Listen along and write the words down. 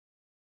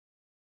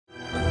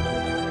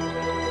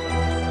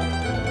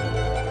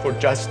for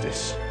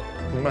justice,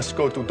 we must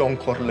go to Don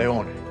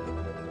Corleone.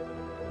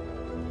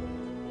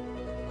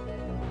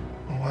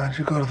 Why did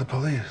you go to the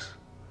police?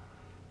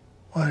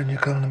 Why didn't you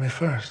come to me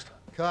first?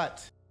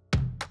 Cut.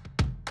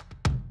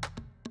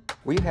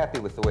 Were you happy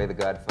with the way The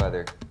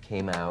Godfather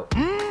came out?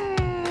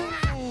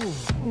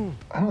 I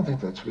don't think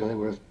that's really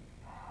worth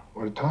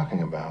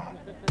talking about.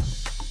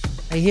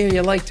 I hear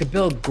you like to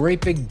build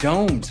great big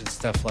domes and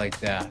stuff like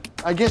that.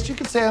 I guess you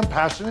could say I'm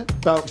passionate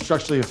about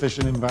structurally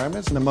efficient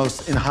environments in the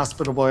most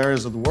inhospitable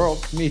areas of the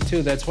world. Me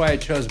too, that's why I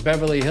chose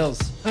Beverly Hills.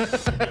 I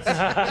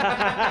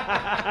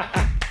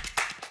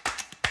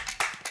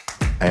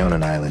own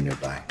an island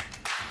nearby.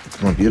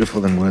 It's more beautiful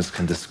than words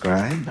can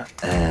describe,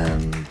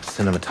 and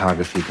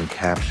cinematography can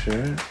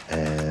capture,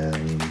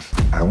 and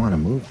I want to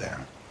move there.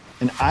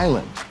 An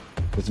island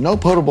with no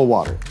potable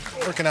water.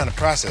 Working on a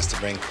process to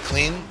bring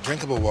clean,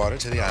 drinkable water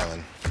to the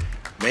island,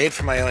 made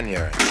from my own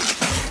urine.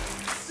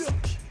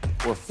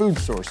 Or food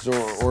sources,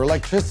 or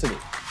electricity.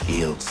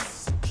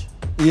 Eels.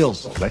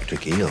 Eels.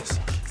 Electric eels.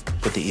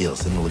 Put the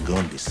eels in the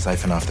lagoon, we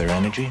siphon off their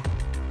energy,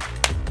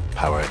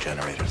 power our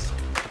generators.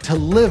 To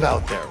live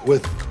out there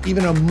with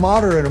even a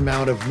moderate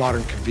amount of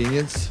modern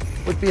convenience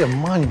would be a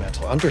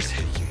monumental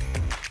undertaking.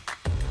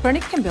 Bernie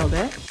can build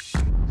it.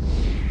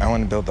 I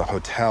want to build the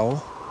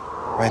hotel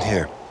right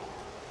here.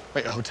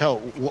 Wait, a hotel?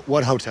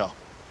 What hotel?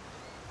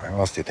 How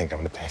else do you think I'm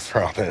going to pay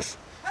for all this?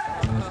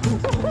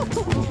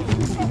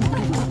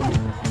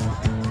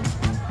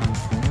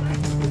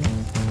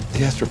 The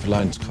airstrip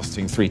alone is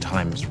costing 3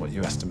 times what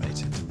you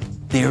estimated.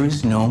 There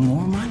is no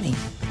more money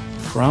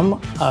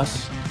from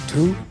us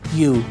to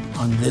you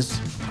on this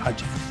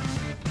project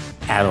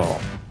at all.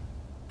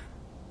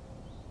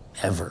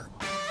 Ever.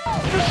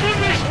 This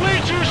is way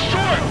too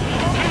short!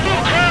 You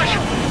will crash! You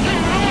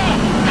will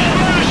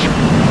crash!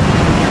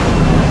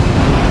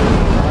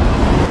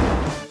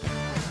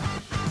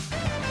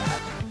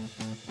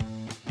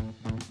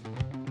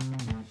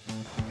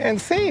 And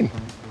scene.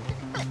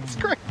 That's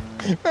great.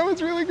 That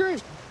was really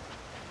great.